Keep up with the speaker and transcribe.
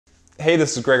Hey,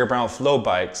 this is Gregor Brown with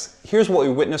FloBikes. Here's what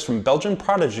we witnessed from Belgian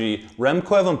prodigy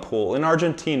Remco Evenepoel in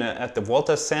Argentina at the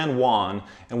Vuelta San Juan,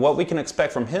 and what we can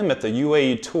expect from him at the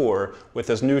UAE Tour with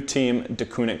his new team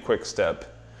Deceuninck-Quick Step.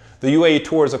 The UAE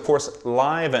Tour is of course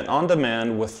live and on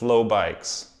demand with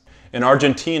FloBikes. In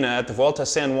Argentina at the Vuelta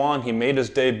San Juan, he made his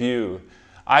debut.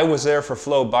 I was there for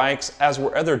FloBikes, as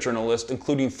were other journalists,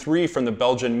 including 3 from the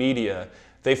Belgian media.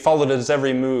 They followed his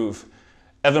every move.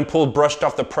 Evenepoel brushed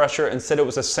off the pressure and said it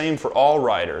was the same for all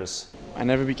riders. I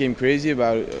never became crazy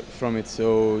about it from it,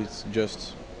 so it's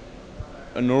just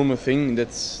a normal thing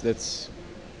that's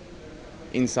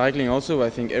in cycling also.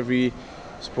 I think every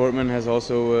sportman has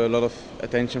also a lot of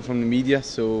attention from the media,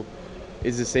 so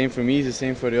it's the same for me, it's the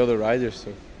same for the other riders.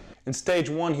 So. In stage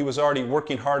 1, he was already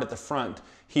working hard at the front.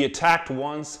 He attacked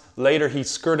once, later he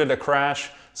skirted a crash.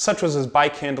 Such was his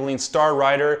bike handling. Star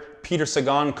rider Peter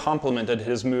Sagan complimented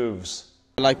his moves.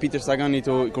 Like Peter Sagan, he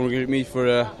congratulated me for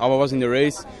how I was in the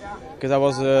race, because I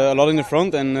was a lot in the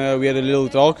front, and we had a little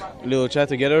talk, a little chat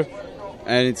together,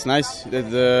 and it's nice that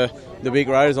the big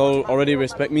riders already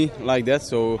respect me like that,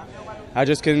 so I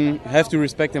just have to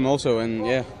respect them also, and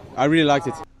yeah, I really liked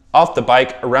it. Off the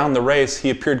bike, around the race,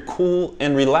 he appeared cool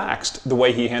and relaxed the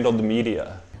way he handled the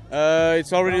media.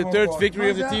 It's already the 3rd victory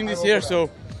of the team this year, so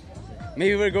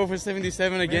maybe we'll go for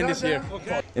 77 again this year.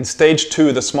 In stage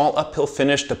 2, the small uphill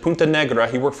finish to Punta Negra,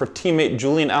 he worked for teammate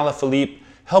Julian Alaphilippe,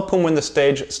 helped him win the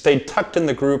stage, stayed tucked in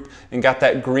the group, and got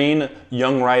that green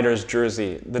Young Riders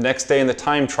jersey. The next day in the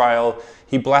time trial,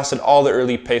 he blasted all the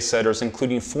early pace setters,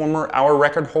 including former hour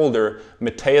record holder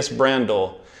Matthias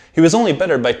Brandl. He was only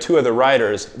bettered by 2 other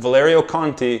riders, Valerio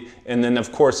Conti, and then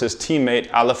of course his teammate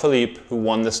Alaphilippe, who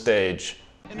won the stage.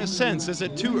 In a sense, is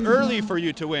it too early for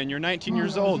you to win? You're 19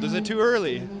 years old. Is it too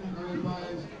early?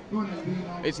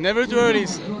 It's never too early.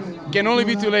 It can only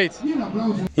be too late.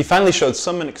 He finally showed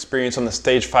some experience on the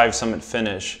Stage 5 summit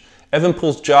finish.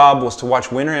 Evenepoel's job was to watch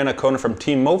winner Anaconda from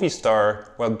Team Movistar,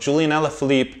 while Julian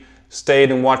Alaphilippe stayed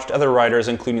and watched other riders,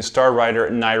 including star rider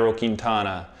Nairo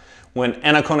Quintana. When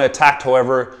Anaconda attacked,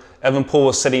 however, Evenepoel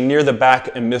was sitting near the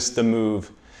back and missed the move.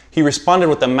 He responded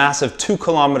with a massive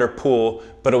 2-kilometer pull,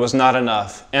 but it was not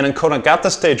enough. Anaconda got the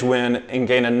stage win and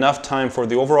gained enough time for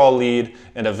the overall lead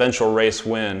and eventual race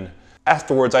win.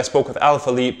 Afterwards, I spoke with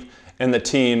Alaphilippe and the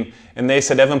team, and they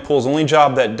said Evenepoel's only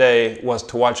job that day was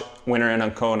to watch winner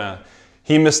Anaconda.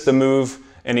 He missed the move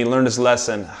and he learned his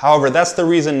lesson. However, that's the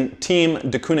reason Team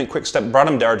Deceuninck-Quick Step brought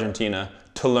him to Argentina,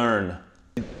 to learn.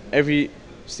 Every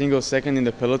single second in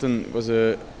the peloton was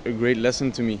a great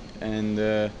lesson to me,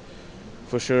 and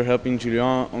for sure helping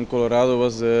Julian on Colorado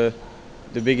was the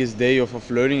biggest day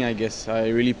of learning, I guess. I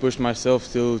really pushed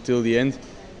myself till the end,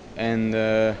 and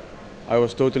I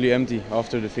was totally empty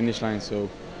after the finish line, so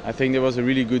I think that was a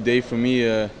really good day for me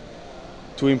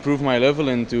to improve my level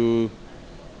and to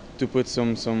put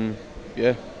some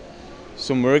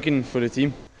work in for the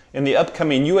team. In the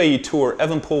upcoming UAE Tour,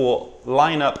 Evenepoel will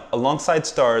line up alongside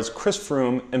stars Chris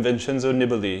Froome and Vincenzo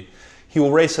Nibali. He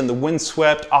will race in the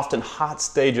windswept, often hot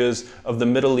stages of the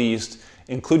Middle East,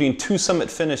 including 2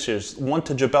 summit finishes, one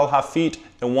to Jebel Hafit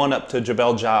and one up to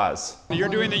Jebel Jaz. You're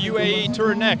doing the UAE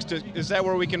Tour next. Is that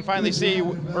where we can finally see,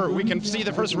 or we can see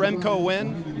the first Remco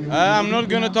win? I'm not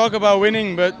going to talk about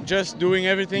winning, but just doing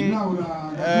everything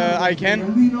I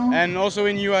can. And also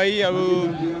in UAE, I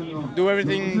will do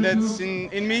everything that's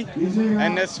in me,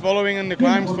 and that's following on the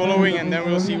climbs, and then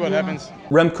we'll see what happens.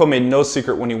 Remco made no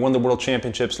secret when he won the World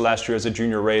Championships last year as a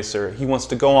junior racer. He wants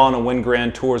to go on and win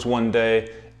Grand Tours one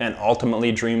day, and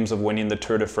ultimately dreams of winning the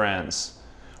Tour de France.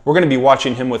 We're going to be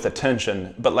watching him with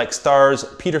attention, but like stars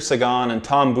Peter Sagan and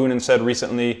Tom Boonen said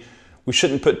recently, we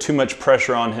shouldn't put too much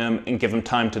pressure on him and give him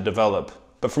time to develop.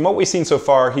 But from what we've seen so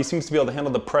far, he seems to be able to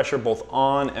handle the pressure both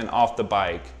on and off the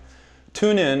bike.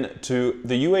 Tune in to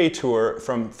the UAE Tour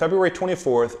from February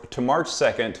 24th to March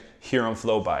 2nd here on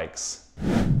FloBikes.